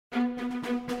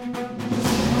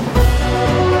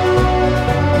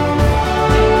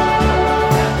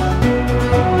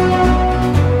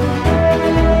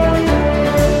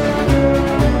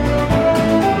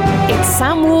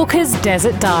America's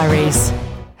Desert Diaries.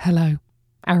 Hello,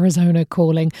 Arizona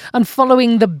calling. And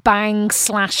following the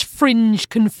bang/fringe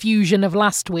confusion of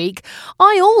last week,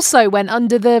 I also went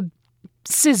under the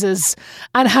scissors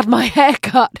and had my hair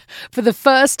cut for the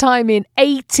first time in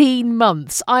 18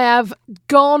 months. I have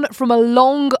gone from a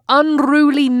long,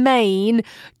 unruly mane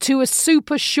to a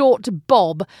super short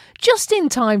bob, just in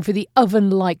time for the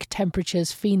oven-like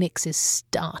temperatures Phoenix is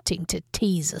starting to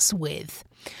tease us with.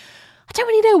 I don't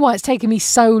really know why it's taken me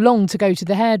so long to go to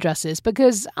the hairdressers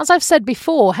because, as I've said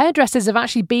before, hairdressers have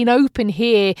actually been open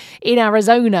here in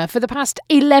Arizona for the past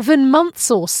 11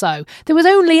 months or so. There was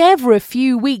only ever a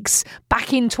few weeks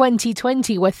back in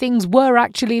 2020 where things were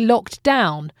actually locked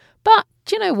down. But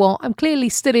do you know what? I'm clearly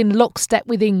still in lockstep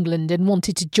with England and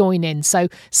wanted to join in, so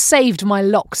saved my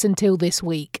locks until this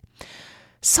week.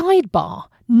 Sidebar,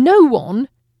 no one,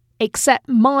 except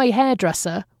my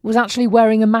hairdresser, was actually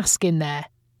wearing a mask in there.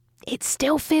 It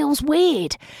still feels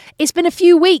weird. It's been a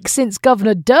few weeks since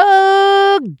Governor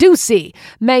Doug Ducey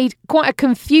made quite a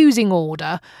confusing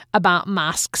order about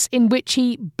masks in which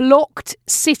he blocked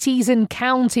cities and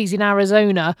counties in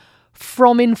Arizona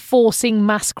from enforcing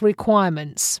mask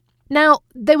requirements. Now,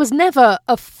 there was never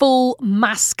a full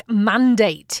mask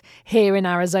mandate here in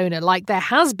Arizona like there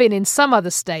has been in some other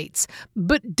states,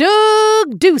 but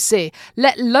Doug Ducey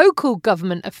let local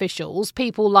government officials,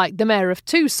 people like the mayor of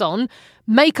Tucson,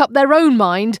 make up their own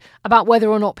mind about whether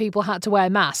or not people had to wear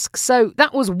masks. So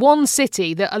that was one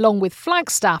city that, along with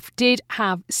Flagstaff, did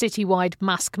have citywide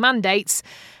mask mandates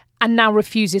and now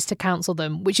refuses to cancel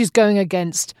them, which is going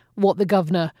against what the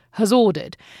governor has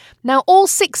ordered. Now, all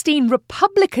 16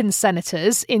 Republican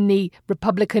senators in the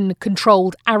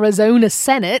Republican-controlled Arizona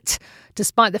Senate,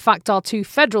 despite the fact our two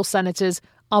federal senators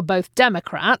are both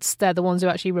Democrats, they're the ones who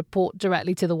actually report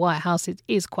directly to the White House. It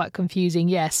is quite confusing,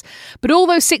 yes. But all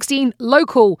those 16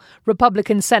 local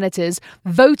Republican senators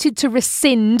voted to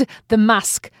rescind the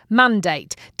mask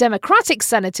mandate. Democratic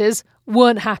senators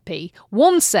weren't happy.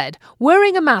 One said,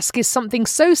 wearing a mask is something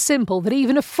so simple that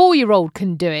even a 4-year-old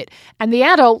can do it, and the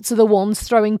adults are the ones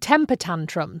throwing temper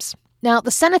tantrums. Now,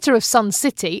 the senator of Sun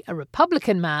City, a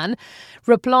Republican man,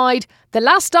 replied, "The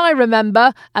last I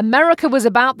remember, America was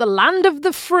about the land of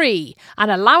the free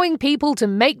and allowing people to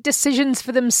make decisions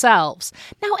for themselves."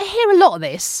 Now, I hear a lot of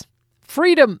this.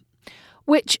 Freedom.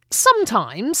 Which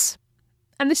sometimes,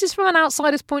 and this is from an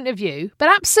outsider's point of view,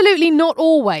 but absolutely not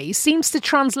always, seems to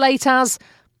translate as,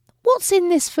 what's in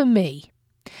this for me?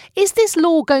 Is this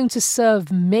law going to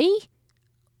serve me?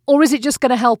 Or is it just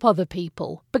going to help other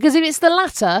people? Because if it's the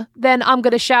latter, then I'm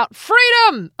going to shout,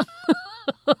 freedom!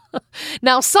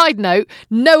 Now, side note,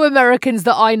 no Americans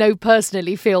that I know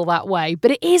personally feel that way,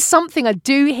 but it is something I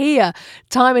do hear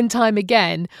time and time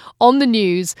again on the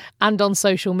news and on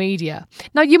social media.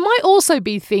 Now, you might also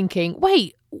be thinking,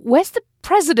 wait, where's the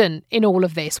president in all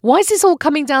of this? Why is this all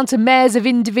coming down to mayors of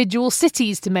individual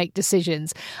cities to make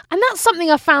decisions? And that's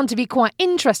something I found to be quite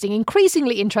interesting,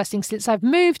 increasingly interesting since I've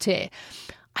moved here.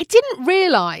 I didn't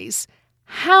realise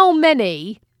how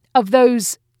many of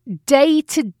those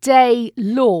day-to-day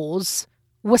laws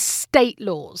were state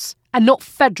laws and not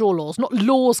federal laws, not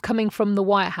laws coming from the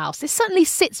White House. This certainly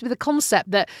sits with the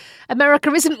concept that America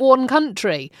isn't one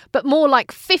country, but more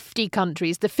like 50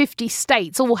 countries, the 50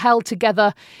 states, all held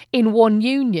together in one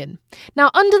union.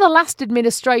 Now, under the last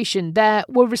administration, there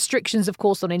were restrictions, of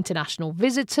course, on international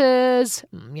visitors.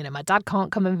 You know, my dad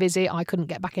can't come and visit. I couldn't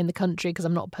get back in the country because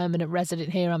I'm not a permanent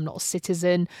resident here. I'm not a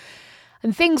citizen.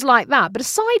 And things like that. But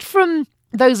aside from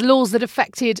those laws that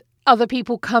affected other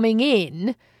people coming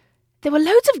in, there were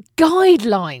loads of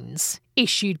guidelines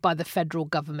issued by the federal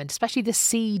government, especially the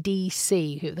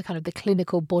CDC, who are the kind of the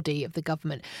clinical body of the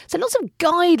government. So lots of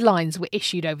guidelines were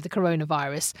issued over the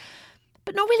coronavirus,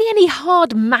 but not really any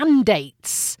hard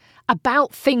mandates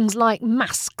about things like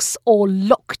masks or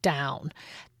lockdown.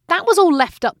 That was all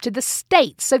left up to the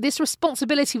states. So this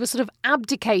responsibility was sort of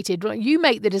abdicated. You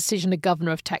make the decision,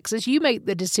 governor of Texas. You make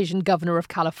the decision, governor of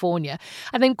California.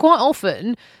 And then quite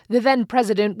often, the then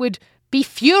president would be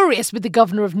furious with the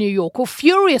governor of New York or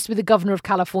furious with the governor of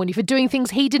California for doing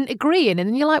things he didn't agree in. And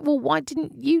then you're like, well, why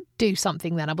didn't you do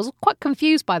something then? I was quite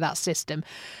confused by that system.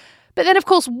 But then, of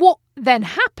course, what then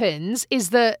happens is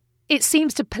that it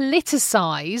seems to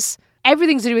politicise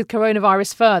everything to do with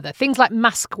coronavirus further, things like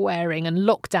mask wearing and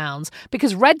lockdowns,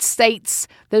 because red states,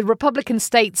 the Republican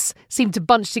states, seem to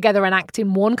bunch together and act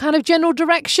in one kind of general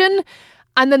direction.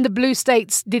 And then the blue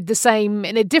states did the same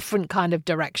in a different kind of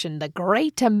direction. The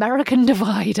great American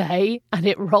divide, eh? And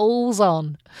it rolls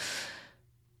on.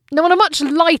 Now, on a much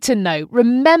lighter note,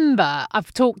 remember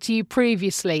I've talked to you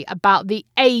previously about the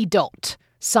ADOT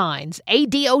signs,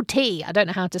 ADOT, I don't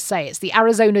know how to say it. It's the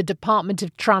Arizona Department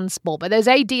of Transport, but those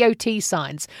ADOT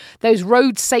signs, those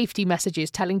road safety messages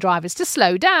telling drivers to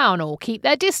slow down or keep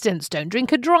their distance, don't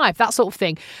drink and drive, that sort of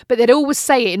thing. But they'd always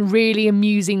say it in really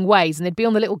amusing ways, and they'd be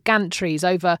on the little gantries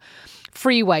over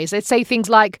freeways. They'd say things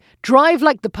like, drive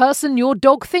like the person your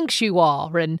dog thinks you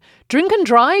are, and drink and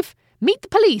drive, meet the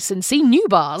police and see new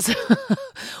bars.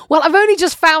 Well, I've only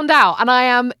just found out, and I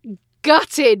am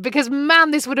gutted because, man,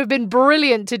 this would have been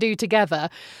brilliant to do together.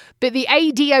 But the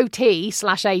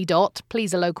ADOT/ADOT,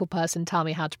 please a local person tell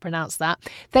me how to pronounce that,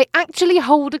 they actually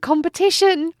hold a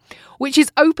competition which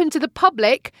is open to the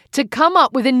public to come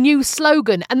up with a new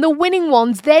slogan, and the winning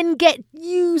ones then get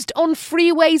used on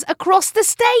freeways across the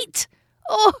state.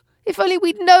 Oh, if only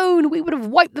we'd known, we would have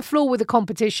wiped the floor with the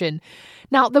competition.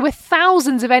 Now, there were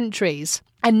thousands of entries,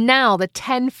 and now the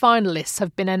 10 finalists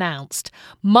have been announced.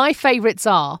 My favourites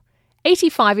are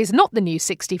 85 is not the new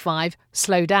 65,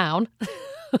 slow down.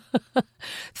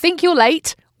 Think you're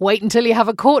late, wait until you have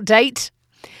a court date.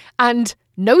 And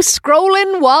no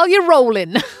scrolling while you're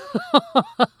rolling.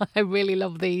 I really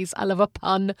love these. I love a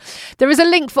pun. There is a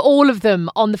link for all of them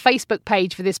on the Facebook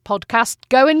page for this podcast.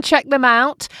 Go and check them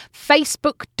out.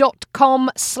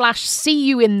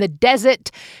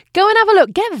 Facebook.com/seeyouinthedesert. Go and have a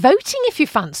look. Get voting if you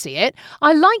fancy it.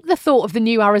 I like the thought of the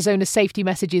new Arizona safety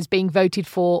messages being voted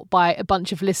for by a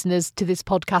bunch of listeners to this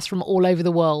podcast from all over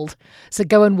the world. So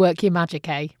go and work your magic,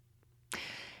 eh?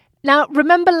 Now,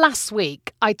 remember last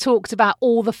week I talked about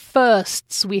all the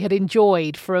firsts we had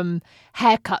enjoyed, from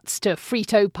haircuts to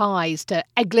Frito pies to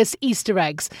eggless Easter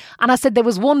eggs, and I said there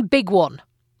was one big one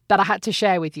that I had to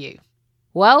share with you.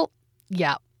 Well,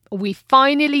 yeah, we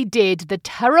finally did the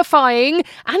terrifying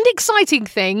and exciting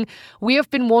thing we have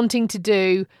been wanting to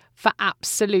do for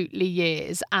absolutely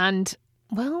years. And,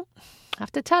 well, I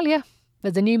have to tell you,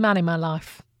 there's a new man in my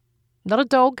life. Not a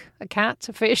dog, a cat,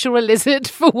 a fish or a lizard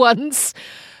for once.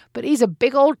 But he's a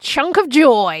big old chunk of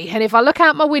joy. And if I look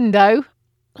out my window,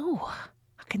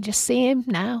 I can just see him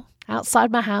now outside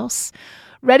my house,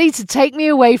 ready to take me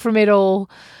away from it all.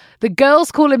 The girls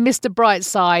call him Mr.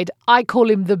 Brightside. I call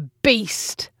him the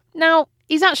Beast. Now,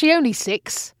 he's actually only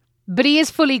 6, but he is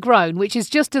fully grown, which is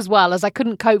just as well, as I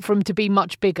couldn't cope for him to be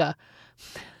much bigger.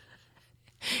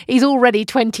 He's already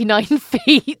 29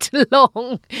 feet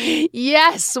long.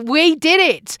 Yes, we did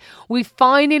it. We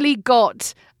finally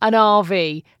got an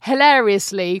RV,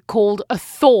 hilariously called a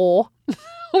Thor,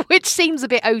 which seems a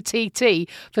bit OTT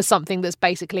for something that's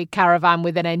basically a caravan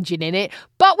with an engine in it.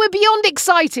 But we're beyond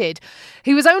excited.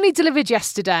 He was only delivered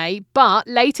yesterday, but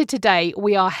later today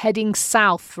we are heading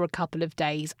south for a couple of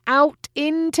days, out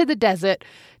into the desert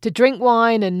to drink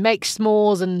wine and make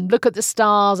s'mores and look at the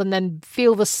stars and then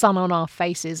feel the sun on our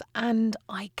faces. And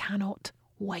I cannot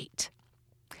wait.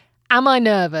 Am I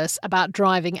nervous about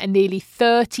driving a nearly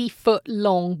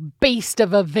 30-foot-long beast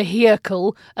of a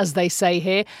vehicle, as they say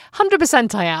here?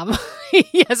 100% I am.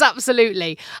 Yes,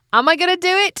 absolutely. Am I going to do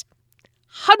it?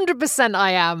 100%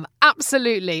 I am.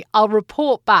 Absolutely. I'll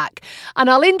report back and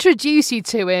I'll introduce you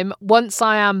to him once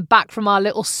I am back from our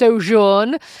little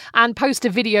sojourn, and post a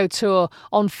video tour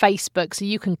on Facebook so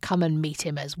you can come and meet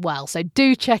him as well. So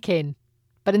do check in.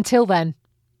 But until then,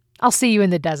 I'll see you in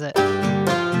the desert.